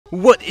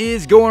What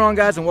is going on,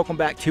 guys, and welcome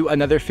back to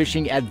another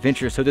fishing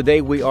adventure. So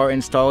today we are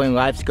installing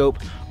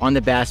LiveScope on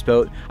the bass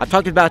boat. I've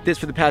talked about this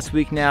for the past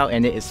week now,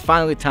 and it is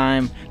finally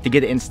time to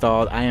get it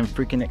installed. I am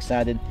freaking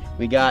excited.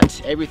 We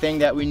got everything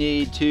that we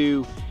need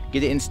to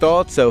get it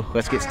installed, so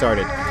let's get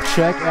started.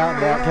 Check out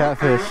that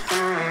catfish.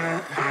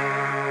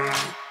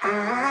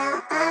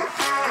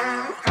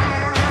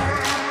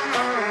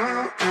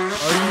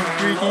 Are you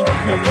freaking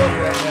kidding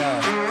me right now?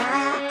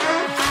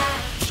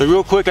 So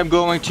real quick, I'm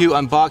going to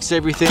unbox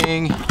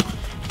everything,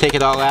 take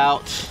it all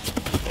out,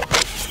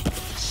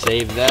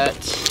 save that.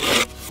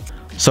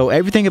 So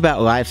everything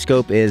about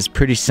LiveScope is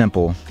pretty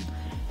simple.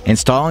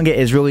 Installing it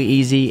is really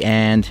easy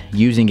and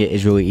using it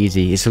is really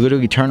easy. It's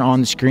literally turn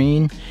on the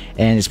screen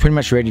and it's pretty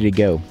much ready to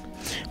go.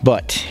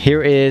 But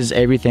here is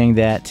everything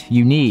that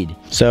you need.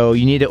 So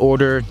you need to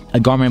order a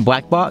Garmin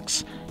black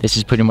box. This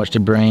is pretty much the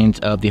brains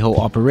of the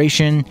whole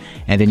operation.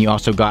 And then you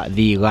also got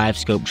the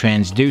LiveScope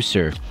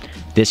transducer.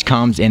 This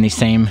comes in the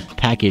same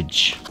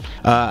package.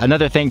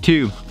 Another thing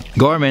too,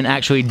 Garmin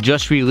actually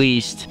just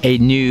released a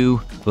new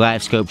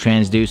LiveScope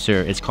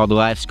transducer. It's called the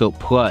LiveScope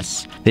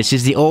Plus. This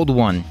is the old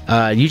one.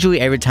 Usually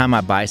every time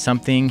I buy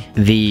something,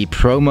 the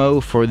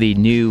promo for the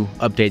new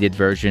updated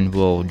version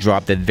will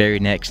drop the very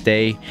next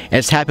day.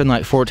 It's happened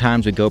like 4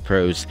 times with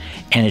GoPros,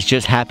 and it's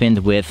just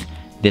happened with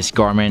this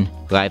Garmin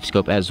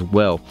LiveScope as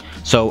well.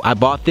 So I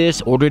bought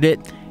this, ordered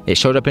it, it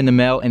showed up in the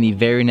mail, and the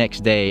very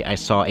next day I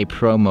saw a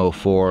promo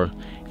for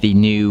the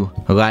new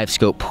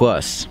LiveScope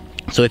Plus.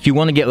 So if you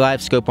want to get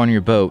LiveScope on your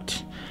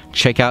boat,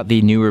 check out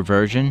the newer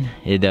version.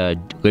 It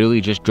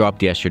literally just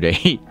dropped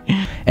yesterday.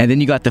 And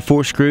then you got the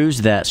 4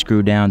 screws that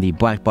screw down the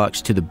black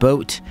box to the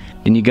boat.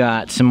 Then you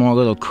got some more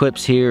little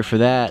clips here for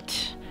that.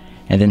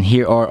 And then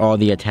here are all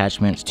the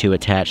attachments to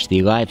attach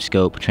the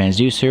LiveScope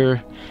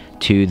transducer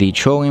to the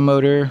trolling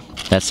motor.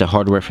 That's the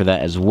hardware for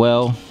that as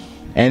well.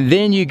 And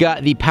then you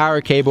got the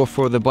power cable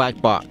for the black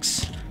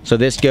box. So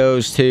this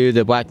goes to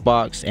the black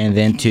box and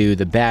then to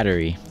the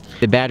battery.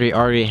 The battery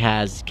already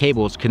has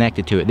cables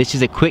connected to it. This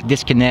is a quick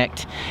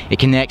disconnect. It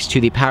connects to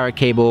the power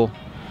cable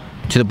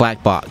to the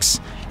black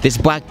box. This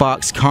black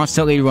box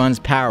constantly runs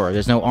power.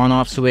 There's no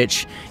on-off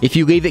switch. If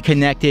you leave it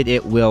connected,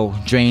 it will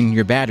drain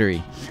your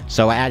battery.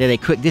 So I added a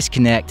quick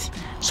disconnect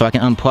so I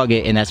can unplug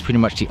it, and that's pretty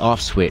much the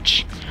off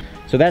switch.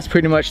 So that's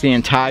pretty much the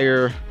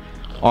entire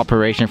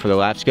operation for the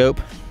LiveScope.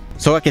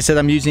 So like I said,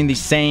 I'm using the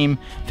same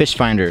fish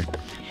finder.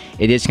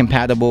 It is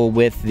compatible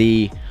with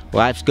the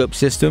LiveScope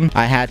system.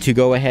 I had to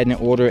go ahead and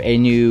order a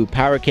new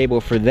power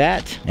cable for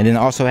that, and then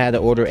also had to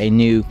order a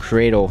new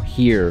cradle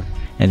here.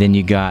 And then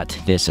you got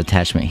this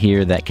attachment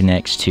here that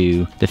connects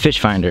to the fish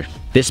finder.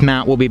 This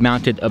mount will be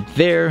mounted up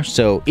there,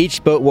 so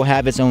each boat will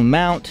have its own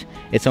mount,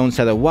 its own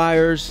set of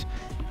wires.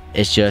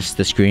 It's just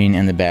the screen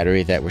and the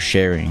battery that we're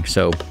sharing.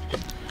 So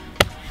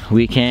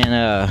we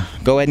can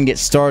go ahead and get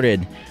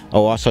started.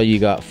 Oh, also you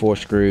got 4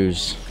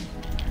 screws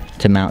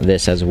to mount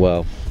this as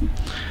well.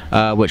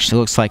 Which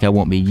looks like I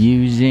won't be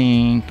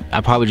using.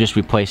 I'll probably just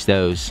replace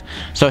those.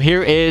 So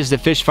here is the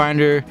fish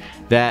finder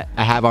that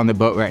I have on the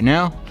boat right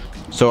now.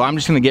 So I'm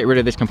just gonna get rid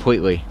of this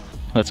completely.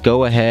 Let's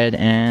go ahead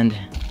and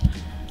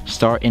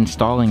start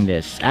installing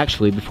this.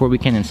 Actually, before we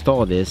can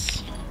install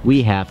this,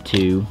 we have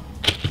to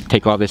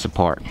take all this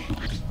apart.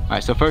 All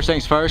right, so first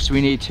things first,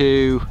 we need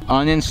to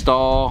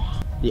uninstall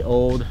the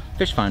old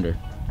fish finder.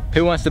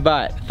 Who wants to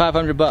buy it?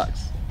 500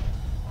 bucks.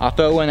 I'll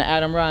throw in an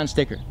Adam Ryan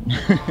sticker.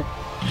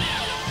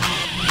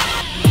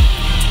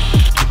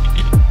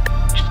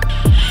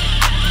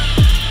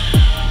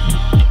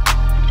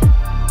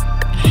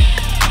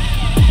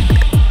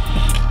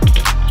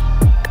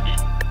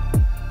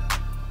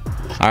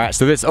 All right,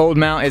 so this old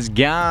mount is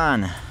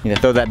gone. Need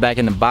to throw that back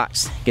in the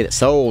box, get it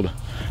sold.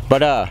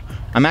 But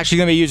I'm actually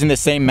gonna be using the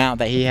same mount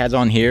that he has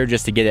on here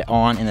just to get it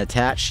on and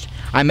attached.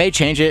 I may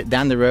change it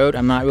down the road,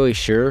 I'm not really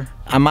sure.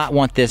 I might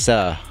want this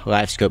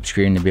LiveScope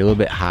screen to be a little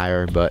bit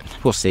higher, but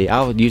we'll see.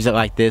 I'll use it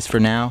like this for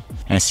now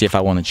and see if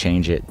I want to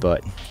change it.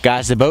 But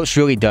guys, the boat's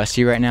really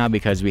dusty right now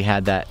because we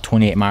had that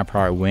 28 mile per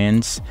hour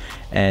winds,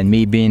 and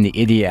me being the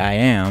idiot I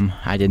am,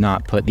 I did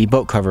not put the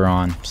boat cover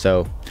on.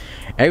 So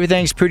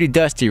everything's pretty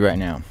dusty right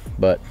now,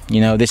 but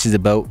you know, this is a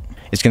boat.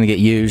 It's gonna get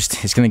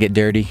used, it's gonna get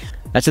dirty.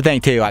 That's the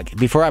thing too, like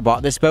before I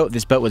bought this boat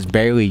was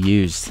barely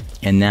used,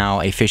 and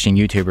now a fishing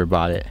YouTuber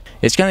bought it.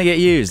 It's gonna get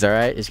used, all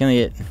right? It's gonna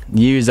get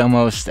used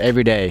almost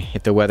every day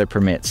if the weather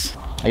permits.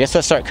 I guess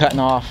let's start cutting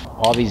off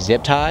all these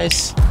zip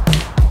ties.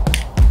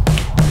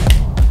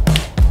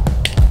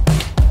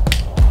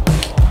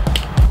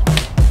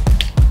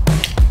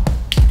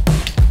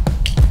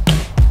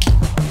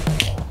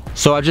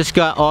 So I've just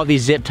got all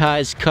these zip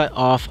ties cut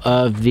off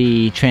of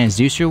the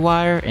transducer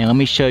wire, and let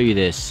me show you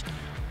this.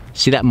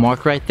 See that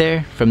mark right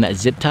there from that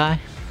zip tie?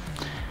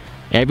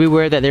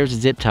 Everywhere that there's a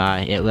zip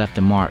tie, it left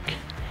a mark.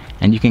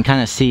 And you can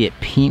kind of see it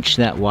pinch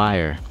that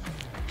wire.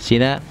 See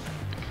that?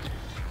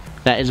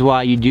 That is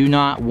why you do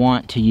not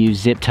want to use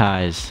zip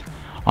ties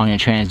on your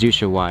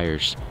transducer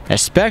wires,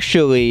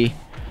 especially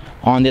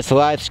on this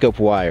LiveScope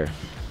wire.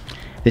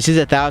 This is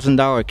a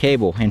 $1,000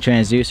 cable and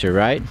transducer,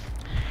 right?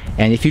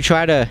 And if you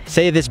try to,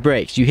 say this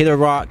breaks, you hit a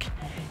rock,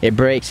 it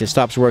breaks, it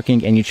stops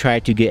working, and you try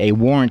to get a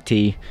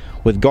warranty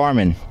with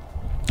Garmin,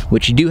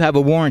 which you do have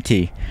a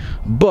warranty,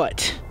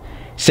 but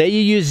say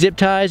you use zip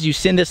ties, you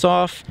send this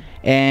off,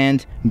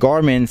 and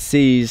Garmin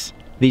sees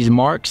these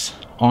marks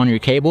on your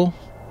cable,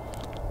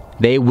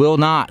 they will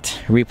not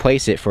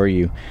replace it for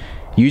you.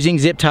 Using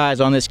zip ties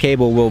on this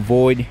cable will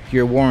void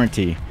your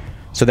warranty.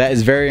 So that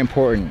is very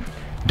important.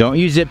 Don't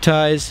use zip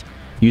ties,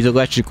 use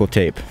electrical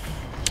tape.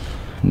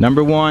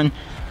 Number 1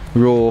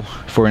 rule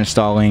for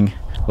installing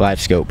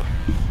LiveScope.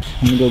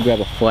 Let me go grab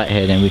a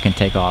flathead and we can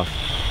take off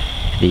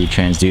the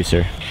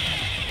transducer.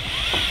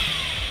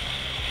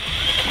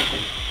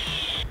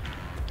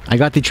 I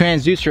got the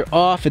transducer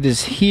off, it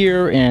is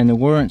here, and the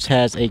Lawrence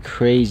has a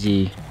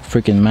crazy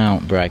freaking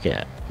mount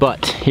bracket.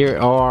 But here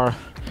are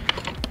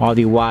all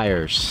the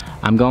wires.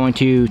 I'm going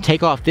to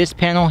take off this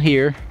panel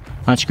here,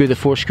 unscrew the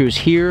 4 screws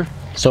here.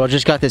 So I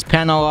just got this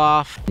panel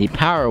off. The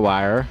power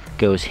wire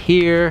goes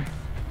here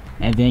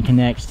and then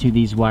connects to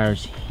these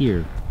wires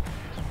here,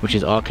 which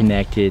is all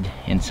connected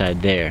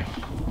inside there.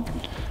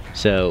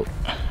 So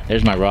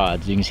there's my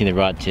rods. You can see the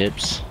rod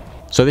tips.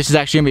 So this is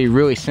actually gonna be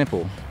really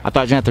simple. I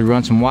thought I was gonna have to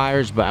run some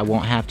wires, but I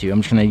won't have to.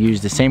 I'm just gonna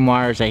use the same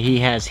wires that he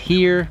has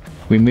here,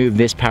 remove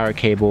this power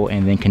cable,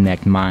 and then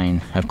connect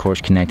mine. Of course,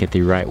 connect it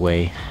the right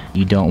way.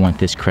 You don't want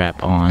this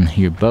crap on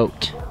your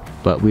boat,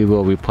 but we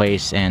will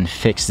replace and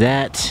fix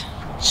that.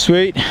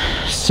 Sweet,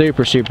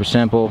 super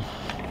simple.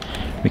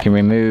 We can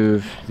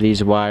remove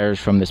these wires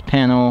from this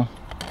panel.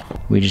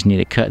 We just need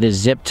to cut this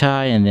zip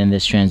tie, and then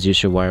this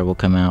transducer wire will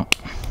come out.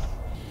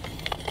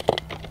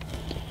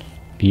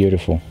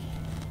 Beautiful.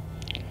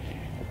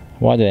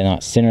 Why did they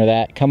not center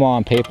that? Come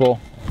on, people.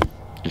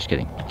 Just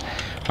kidding.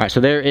 All right, so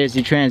there is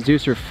the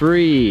transducer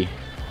free.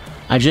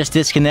 I just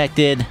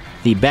disconnected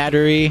the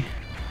battery,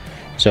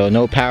 so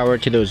no power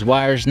to those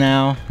wires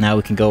now. Now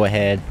we can go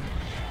ahead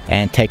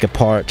and take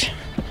apart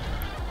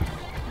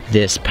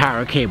this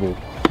power cable.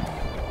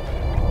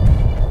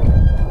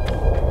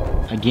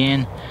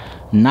 Again,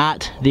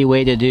 not the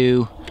way to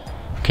do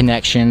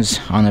connections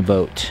on a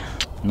boat.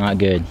 Not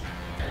good.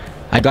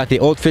 I got the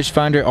old fish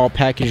finder all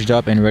packaged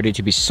up and ready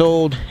to be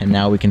sold, and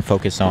now we can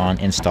focus on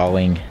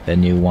installing the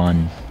new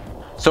one.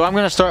 So I'm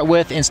going to start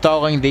with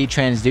installing the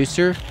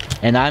transducer,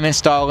 and I'm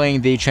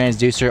installing the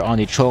transducer on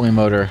the trolling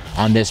motor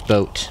on this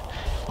boat.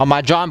 On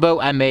my John boat,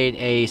 I made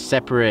a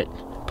separate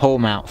pole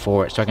mount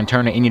for it so I can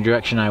turn it any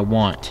direction I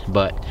want,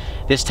 but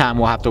this time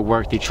we'll have to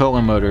work the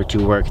trolling motor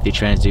to work the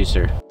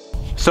transducer.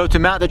 So to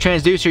mount the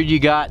transducer, you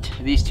got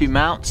these 2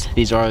 mounts.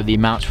 These are the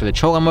mounts for the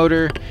trolling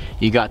motor.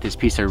 You got this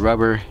piece of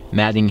rubber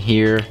matting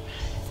here.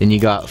 Then you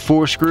got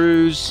 4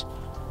 screws,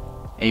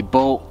 a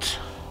bolt,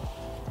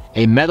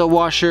 a metal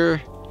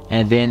washer,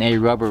 and then a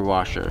rubber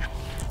washer.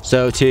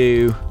 So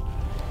to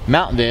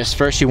mount this,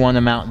 first you want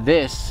to mount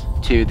this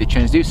to the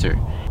transducer.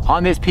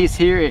 On this piece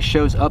here, it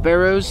shows up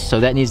arrows,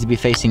 so that needs to be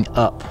facing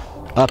up.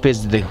 Up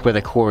is where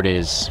the cord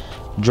is.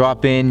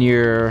 Drop in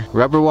your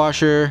rubber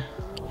washer,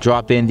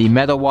 drop in the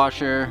metal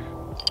washer,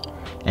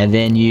 and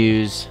then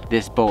use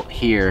this bolt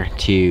here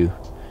to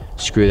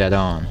screw that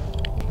on.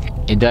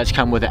 It does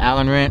come with an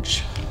Allen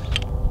wrench.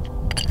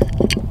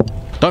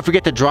 Don't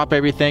forget to drop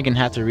everything and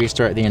have to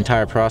restart the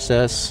entire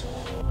process.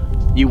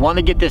 You want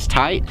to get this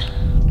tight,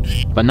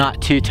 but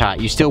not too tight.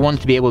 You still want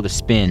it to be able to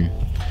spin,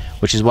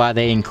 which is why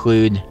they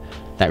include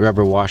that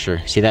rubber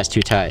washer. See, that's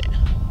too tight.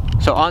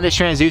 So on this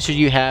transducer,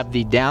 you have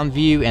the down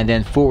view and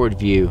then forward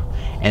view,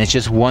 and it's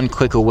just one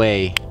click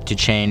away to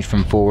change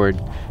from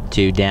forward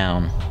to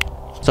down.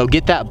 So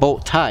get that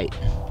bolt tight,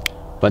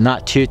 but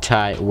not too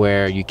tight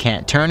where you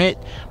can't turn it,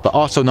 but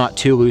also not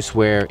too loose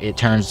where it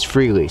turns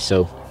freely.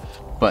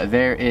 But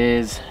there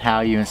is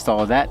how you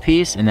install that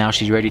piece, and now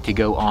she's ready to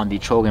go on the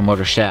trolling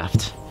motor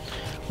shaft.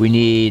 We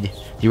need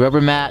the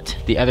rubber mat,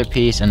 the other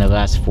piece, and the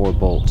last 4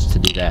 bolts to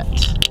do that.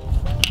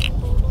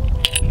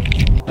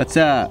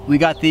 We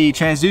got the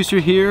transducer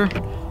here,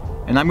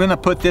 and I'm gonna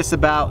put this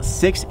about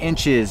 6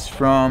 inches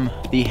from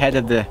the head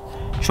of the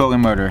trolling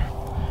motor.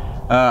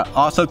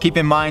 Also keep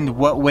in mind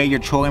what way your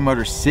trolling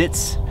motor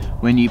sits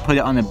when you put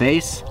it on the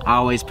base. I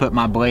always put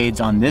my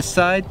blades on this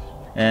side,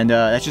 and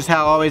that's just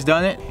how I've always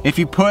done it. If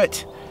you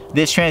put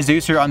this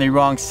transducer on the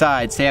wrong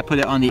side, say I put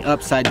it on the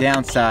upside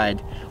down side,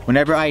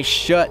 whenever I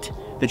shut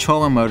the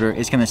trolling motor,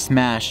 it's gonna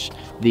smash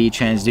the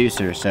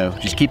transducer. So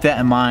just keep that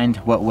in mind,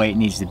 what way it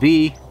needs to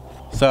be.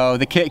 So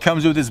the kit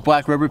comes with this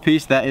black rubber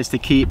piece that is to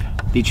keep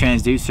the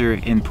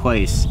transducer in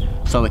place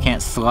so it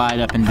can't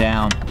slide up and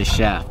down the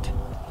shaft.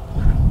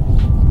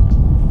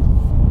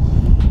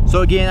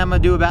 So again, I'm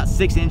gonna do about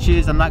 6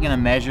 inches. I'm not gonna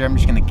measure, I'm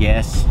just gonna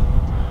guess.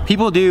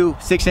 People do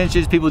 6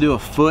 inches, people do a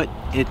foot.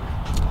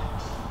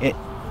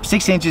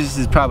 6 inches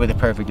is probably the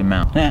perfect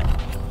amount.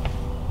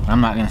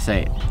 I'm not gonna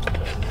say it,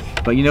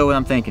 but you know what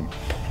I'm thinking.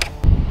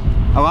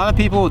 A lot of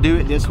people will do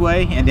it this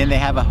way, and then they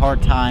have a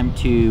hard time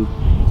to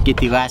get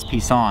the last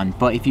piece on.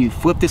 But if you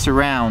flip this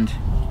around,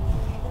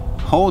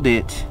 hold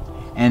it,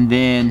 and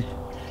then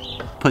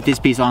put this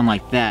piece on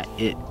like that,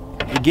 it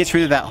gets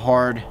rid of that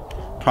hard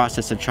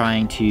process of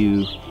trying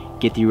to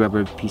get the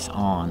rubber piece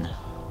on.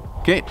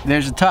 Okay,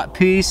 there's the top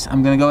piece.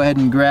 I'm gonna go ahead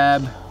and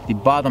grab the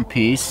bottom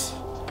piece,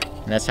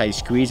 and that's how you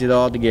squeeze it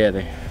all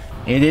together.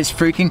 It is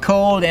freaking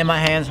cold and my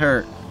hands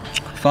hurt.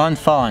 Fun,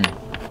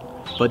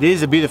 but it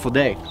is a beautiful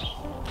day.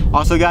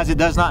 Also guys, it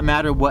does not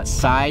matter what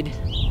side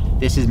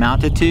this is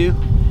mounted to,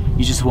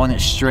 you just want it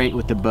straight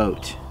with the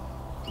boat.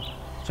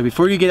 So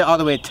before you get it all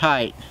the way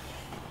tight,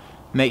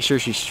 make sure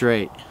she's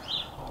straight.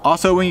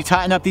 Also, when you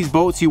tighten up these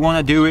bolts, you want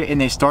to do it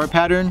in a star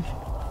pattern.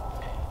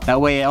 That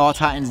way it all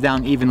tightens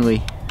down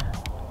evenly.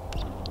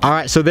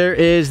 Alright, so there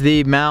is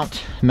the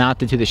mount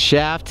mounted to the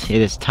shaft.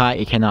 It is tight,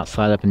 it cannot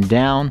slide up and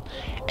down,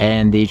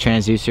 and the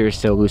transducer is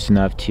still loose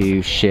enough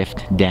to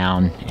shift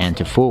down and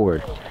to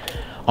forward.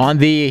 On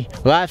the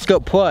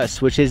LiveScope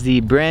Plus, which is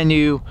the brand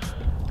new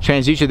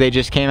transducer they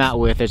just came out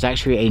with, there's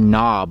actually a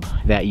knob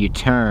that you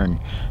turn,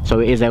 so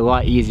it is a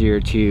lot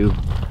easier to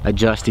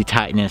adjust the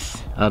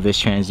tightness of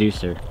this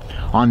transducer.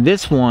 On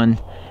this one,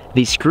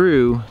 the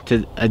screw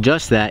to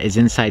adjust that is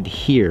inside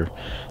here,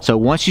 so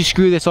once you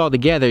screw this all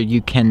together,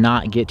 you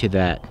cannot get to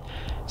that.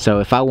 So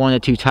if I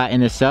wanted to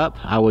tighten this up,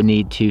 I would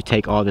need to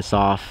take all this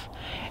off,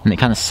 and it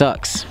kind of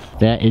sucks.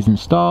 That is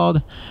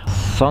installed.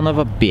 Son of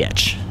a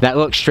bitch. That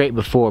looked straight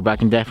before, but I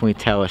can definitely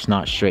tell it's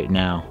not straight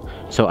now.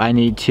 So I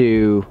need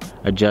to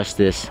adjust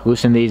this,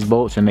 loosen these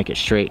bolts and make it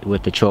straight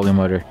with the trolling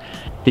motor.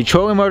 The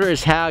trolling motor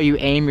is how you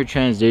aim your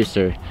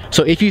transducer.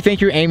 So if you think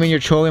you're aiming your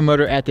trolling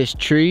motor at this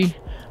tree,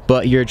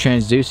 but your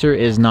transducer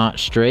is not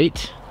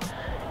straight,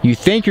 you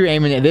think you're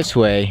aiming it this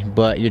way,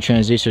 but your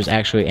transducer is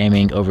actually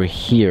aiming over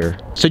here.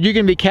 So you're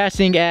gonna be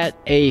casting at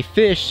a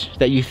fish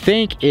that you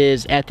think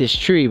is at this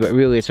tree, but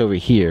really it's over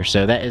here.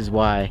 So that is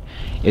why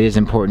it is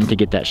important to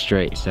get that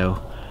straight. So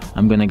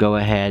I'm gonna go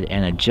ahead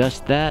and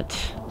adjust that.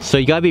 So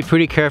you gotta be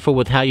pretty careful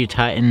with how you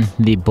tighten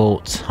the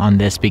bolts on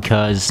this,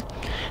 because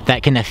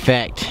that can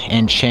affect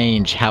and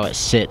change how it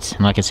sits.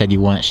 And like I said,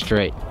 you want it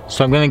straight.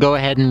 So I'm gonna go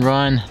ahead and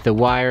run the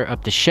wire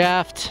up the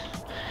shaft.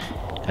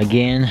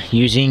 Again,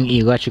 using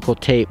electrical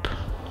tape.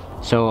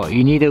 So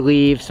you need to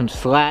leave some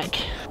slack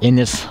in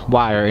this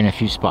wire in a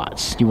few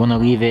spots. You want to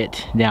leave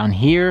it down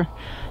here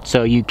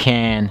so you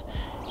can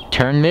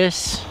turn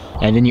this,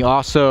 and then you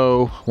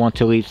also want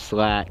to leave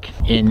slack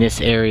in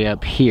this area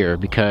up here,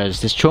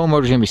 because this trolling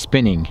motor is going to be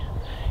spinning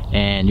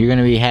and you're going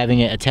to be having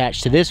it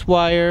attached to this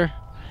wire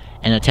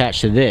and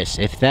attached to this.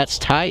 If that's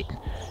tight,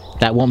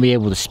 that won't be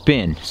able to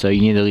spin, so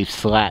you need to leave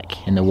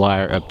slack in the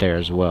wire up there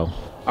as well.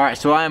 Alright,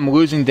 so I am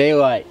losing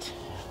daylight.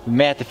 We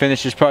may have to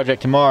finish this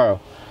project tomorrow,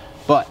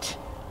 but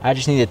I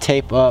just need to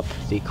tape up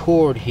the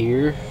cord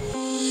here.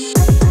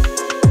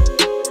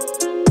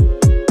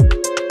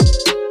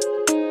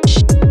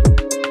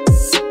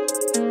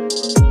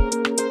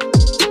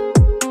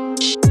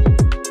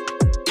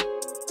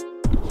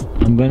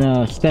 I'm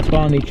gonna step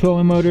on the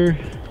trolling motor,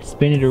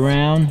 spin it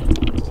around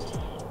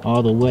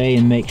all the way,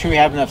 and make sure we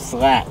have enough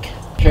slack.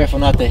 Careful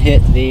not to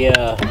hit the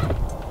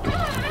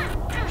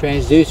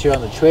transducer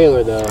on the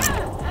trailer though.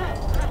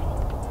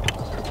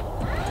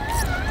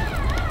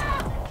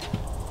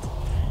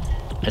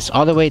 It's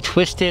all the way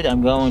twisted.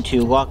 I'm going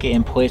to lock it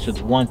in place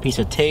with one piece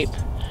of tape,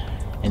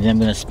 and then I'm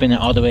going to spin it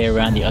all the way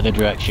around the other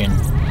direction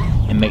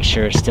and make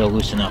sure it's still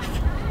loose enough.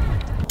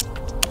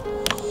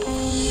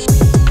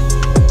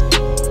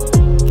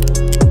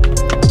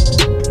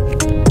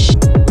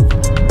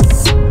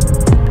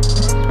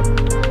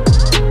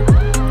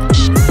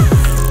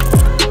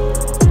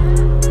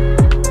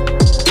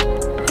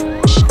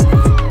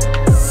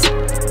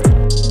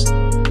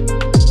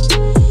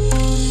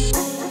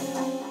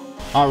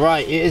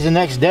 Alright, it is the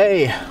next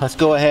day. Let's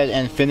go ahead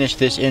and finish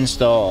this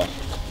install.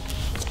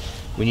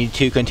 We need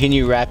to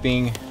continue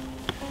wrapping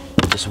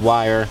this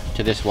wire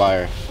to this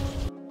wire.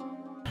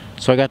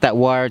 So I got that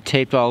wire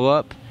taped all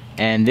up,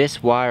 and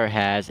this wire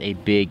has a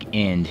big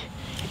end,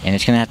 and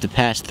it's gonna have to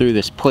pass through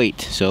this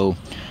plate. So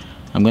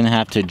I'm gonna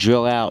have to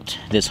drill out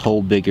this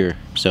hole bigger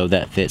so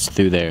that fits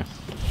through there.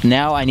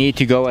 Now I need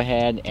to go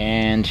ahead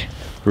and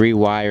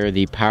rewire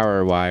the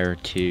power wire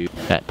to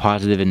that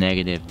positive and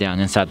negative down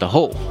inside the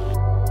hole.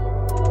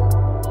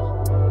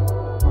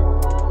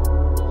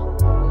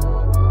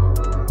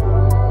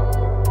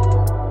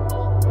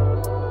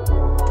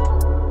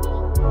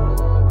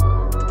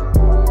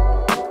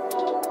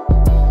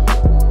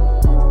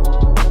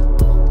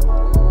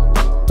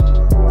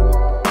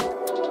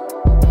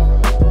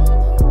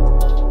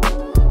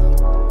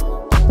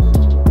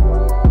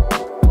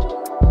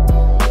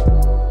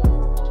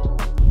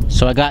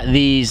 So I got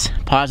these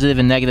positive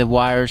and negative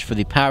wires for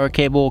the power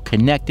cable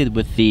connected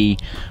with the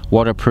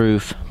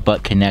waterproof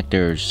butt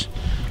connectors.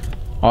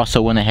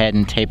 Also went ahead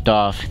and taped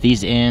off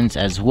these ends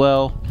as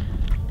well,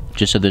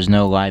 just so there's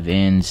no live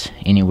ends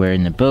anywhere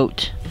in the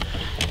boat.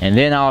 And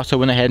then I also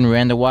went ahead and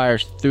ran the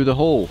wires through the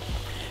hole.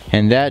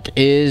 And that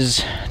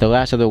is the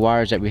last of the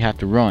wires that we have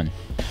to run.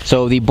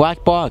 So the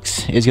black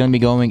box is going to be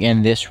going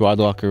in this rod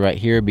locker right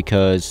here,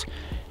 because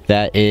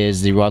that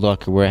is the rod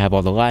locker where I have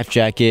all the life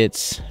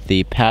jackets,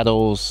 the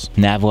paddles,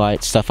 nav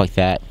lights, stuff like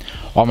that.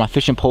 All my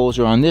fishing poles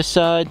are on this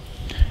side,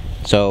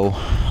 so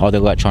all the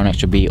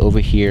electronics will be over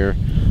here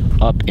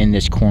up in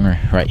this corner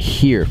right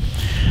here.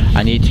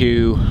 I need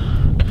to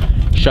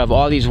shove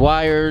all these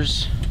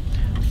wires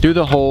through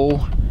the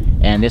hole,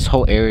 and this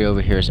whole area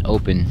over here is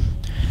open,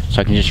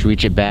 so I can just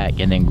reach it back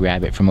and then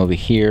grab it from over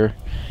here.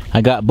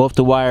 I got both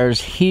the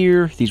wires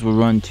here. These will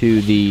run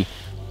to the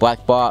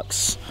black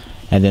box,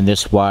 and then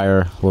this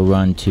wire will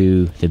run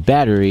to the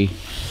battery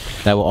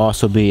that will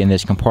also be in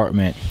this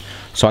compartment.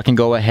 So I can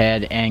go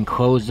ahead and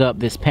close up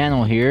this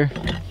panel here.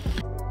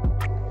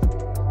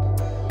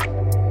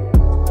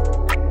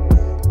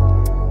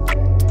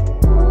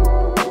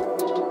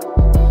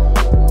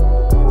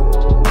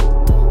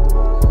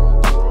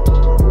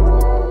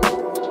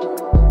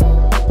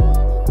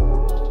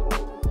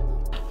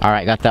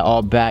 Alright, got that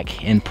all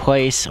back in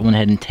place. I went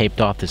ahead and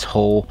taped off this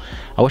hole.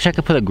 I wish I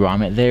could put a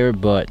grommet there,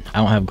 but I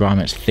don't have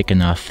grommets thick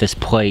enough. This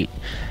plate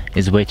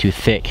is way too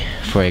thick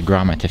for a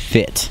grommet to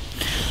fit.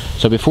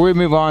 So before we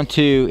move on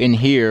to in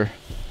here,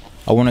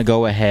 I want to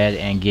go ahead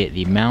and get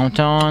the mount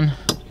on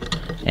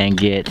and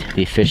get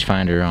the fish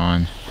finder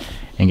on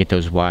and get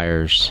those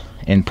wires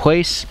in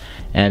place,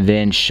 and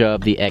then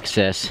shove the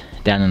excess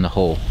down in the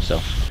hole.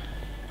 So,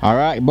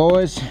 alright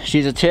boys,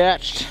 she's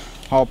attached,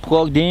 all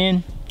plugged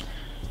in.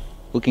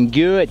 Looking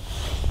good.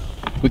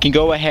 We can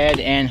go ahead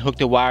and hook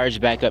the wires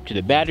back up to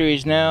the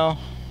batteries now.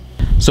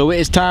 So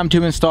it is time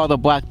to install the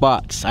black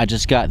box. I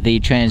just got the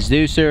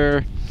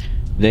transducer,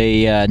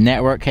 the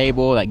network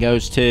cable that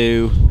goes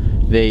to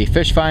the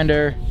fish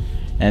finder,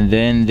 and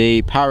then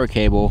the power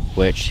cable,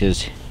 which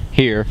is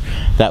here,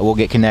 that will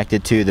get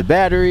connected to the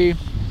battery.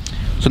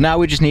 So now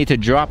we just need to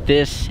drop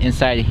this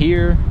inside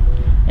here,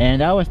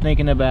 and I was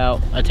thinking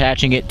about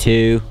attaching it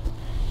to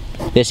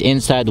this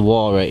inside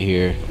wall right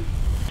here.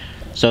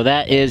 So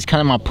that is kind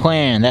of my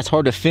plan. That's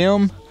hard to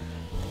film,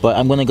 but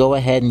I'm gonna go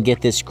ahead and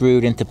get this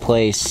screwed into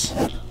place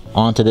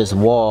onto this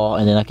wall,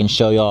 and then I can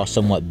show y'all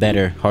somewhat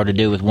better. Hard to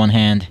do with one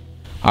hand.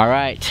 All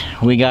right,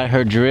 we got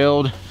her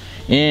drilled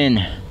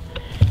in.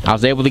 I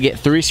was able to get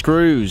 3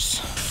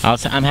 screws.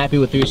 I'm happy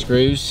with 3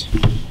 screws.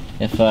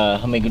 If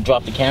let me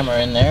drop the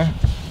camera in there.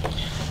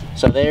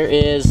 So there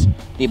is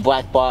the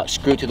black box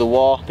screwed to the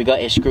wall. We got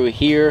a screw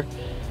here,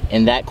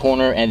 in that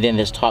corner, and then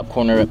this top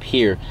corner up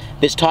here.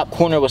 This top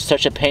corner was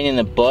such a pain in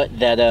the butt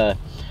that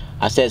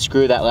I said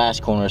screw that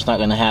last corner, it's not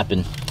gonna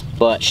happen.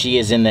 But she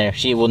is in there,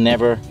 she will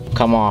never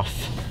come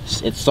off.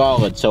 It's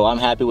solid, so I'm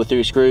happy with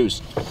 3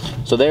 screws.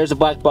 So there's the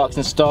black box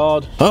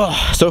installed.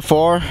 Oh, so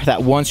far,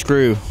 that one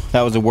screw,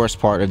 that was the worst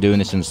part of doing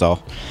this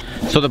install.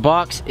 So the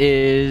box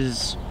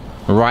is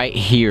right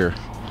here.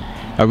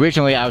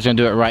 Originally, I was gonna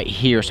do it right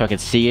here so I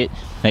could see it,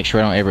 make sure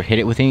I don't ever hit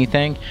it with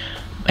anything.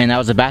 And I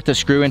was about to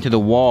screw into the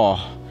wall,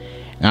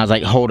 and I was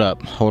like, hold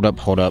up, hold up,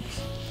 hold up.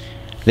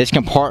 This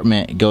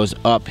compartment goes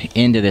up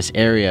into this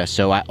area,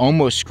 so I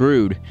almost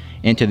screwed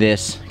into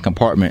this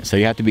compartment. So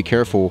you have to be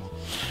careful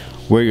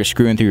where you're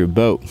screwing through your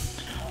boat.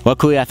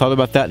 Luckily, I thought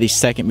about that the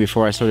second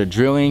before I started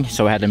drilling,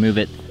 so I had to move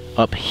it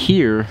up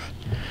here,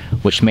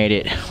 which made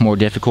it more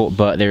difficult,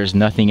 but there's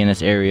nothing in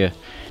this area.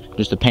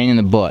 Just a pain in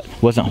the butt.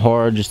 Wasn't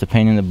hard, just a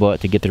pain in the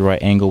butt to get the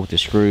right angle with the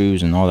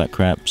screws and all that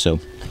crap. So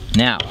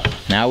now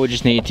we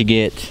just need to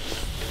get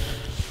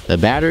the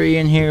battery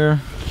in here.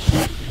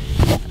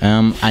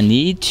 I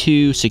need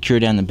to secure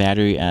down the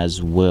battery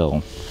as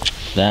well.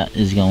 That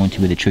is going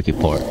to be the tricky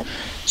part.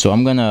 So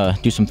I'm gonna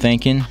do some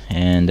thinking,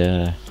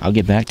 and I'll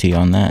get back to you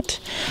on that.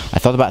 I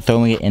thought about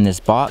throwing it in this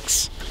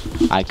box.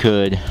 I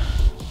could,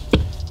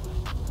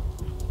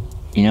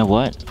 you know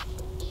what?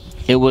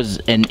 It was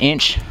an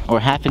inch or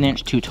half an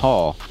inch too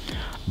tall,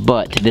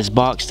 but this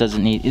box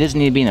doesn't need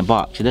to be in a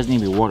box. It doesn't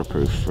need to be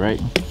waterproof,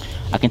 right?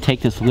 I can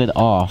take this lid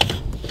off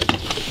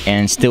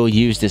and still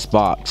use this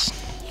box.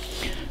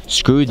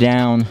 Screw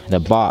down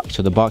the box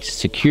so the box is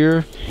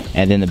secure,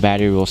 and then the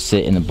battery will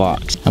sit in the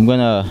box. I'm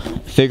gonna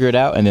figure it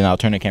out, and then I'll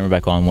turn the camera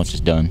back on once it's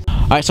done.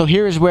 All right, so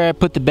here is where I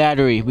put the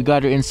battery. We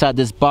got her inside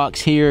this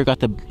box here, got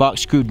the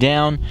box screwed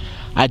down.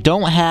 I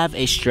don't have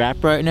a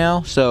strap right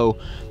now, so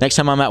next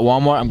time I'm at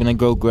Walmart, I'm gonna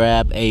go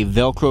grab a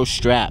Velcro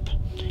strap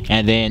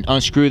and then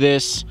unscrew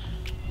this,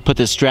 put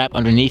the strap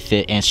underneath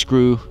it, and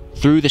screw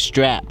through the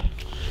strap.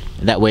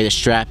 That way the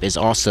strap is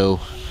also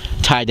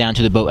tied down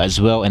to the boat as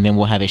well, and then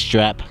we'll have a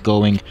strap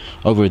going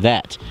over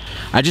that.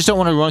 I just don't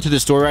want to run to the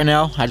store right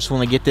now. I just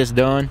want to get this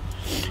done,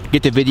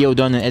 get the video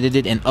done and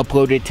edited and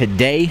uploaded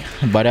today.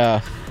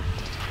 But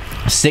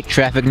sick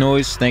traffic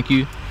noise, thank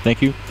you.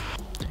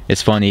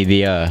 It's funny,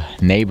 the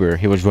neighbor,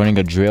 he was running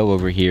a drill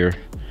over here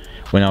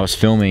when I was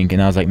filming,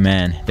 and I was like,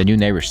 man, the new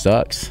neighbor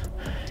sucks.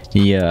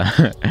 He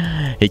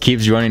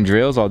keeps running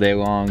drills all day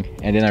long,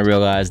 and then I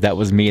realized that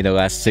was me the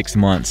last 6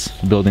 months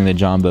building the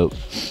John boat.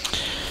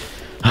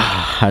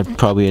 I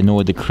probably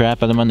annoyed the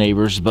crap out of my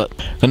neighbors, but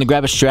I'm gonna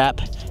grab a strap,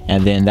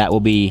 and then that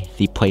will be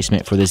the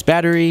placement for this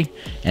battery.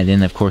 And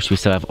then of course we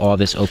still have all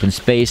this open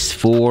space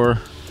for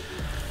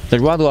the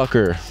rod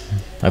locker.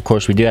 Of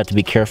course we do have to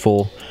be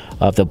careful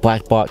of the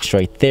black box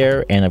right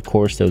there, and of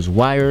course those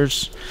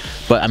wires.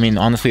 But I mean,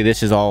 honestly,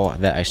 this is all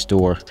that I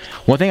store.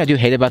 One thing I do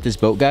hate about this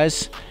boat,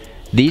 guys,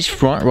 these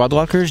front rod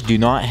lockers do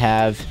not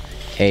have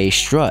a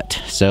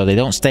strut, so they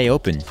don't stay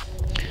open.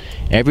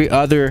 Every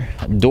other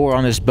door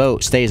on this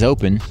boat stays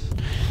open.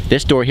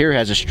 This door here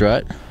has a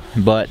strut,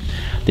 but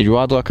the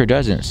rod locker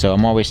doesn't, so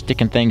I'm always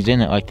sticking things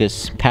in it like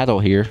this paddle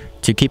here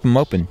to keep them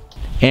open.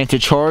 And to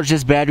charge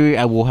this battery,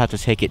 I will have to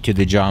take it to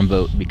the John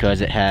boat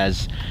because it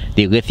has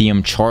the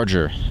lithium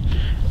charger.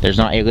 There's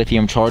not a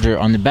lithium charger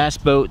on the bass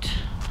boat.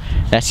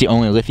 That's the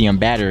only lithium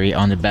battery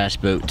on the bass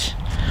boat.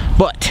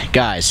 But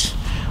guys,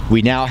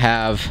 we now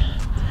have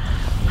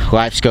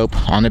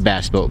LiveScope on the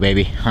bass boat,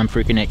 baby. I'm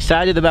freaking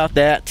excited about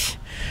that.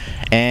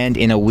 And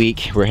in a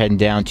week, we're heading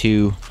down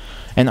to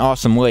an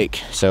awesome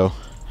lake, so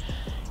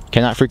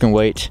cannot freaking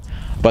wait.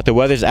 But the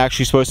weather's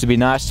actually supposed to be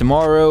nice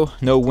tomorrow.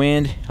 No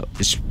wind.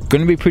 It's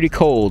gonna be pretty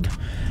cold,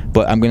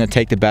 but I'm gonna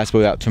take the bass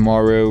boat out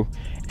tomorrow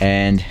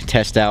and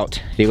test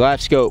out the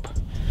LiveScope.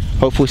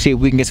 Hopefully see if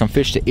we can get some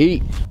fish to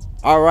eat.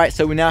 Alright,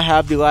 so we now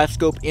have the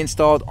LiveScope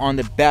installed on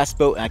the bass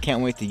boat, and I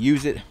can't wait to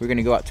use it. We're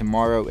gonna go out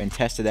tomorrow and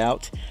test it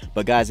out.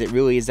 But guys, it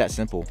really is that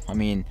simple. I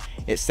mean,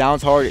 it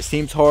sounds hard, it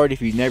seems hard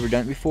if you've never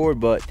done it before,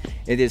 but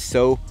it is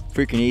so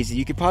freaking easy.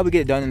 You could probably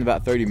get it done in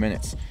about 30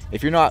 minutes.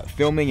 If you're not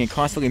filming and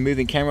constantly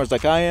moving cameras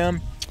like I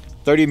am,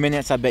 30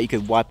 minutes, I bet you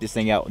could wipe this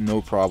thing out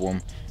no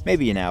problem.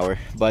 Maybe an hour,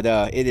 but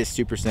it is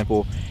super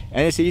simple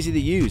and it's easy to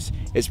use.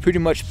 It's pretty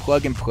much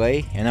plug and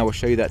play, and I will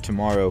show you that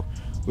tomorrow.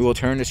 We will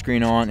turn the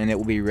screen on and it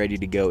will be ready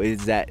to go. It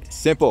is that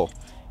simple.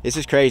 This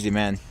is crazy,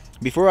 man.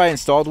 Before I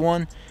installed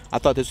one, I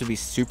thought this would be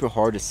super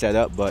hard to set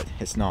up, but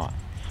it's not.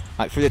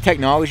 Like, for the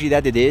technology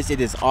that it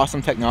is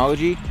awesome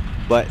technology,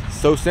 but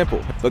so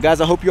simple. But guys,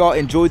 I hope you all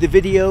enjoyed the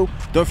video.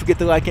 Don't forget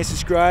to like and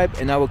subscribe,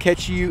 and I will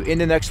catch you in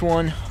the next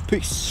one.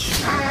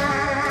 Peace.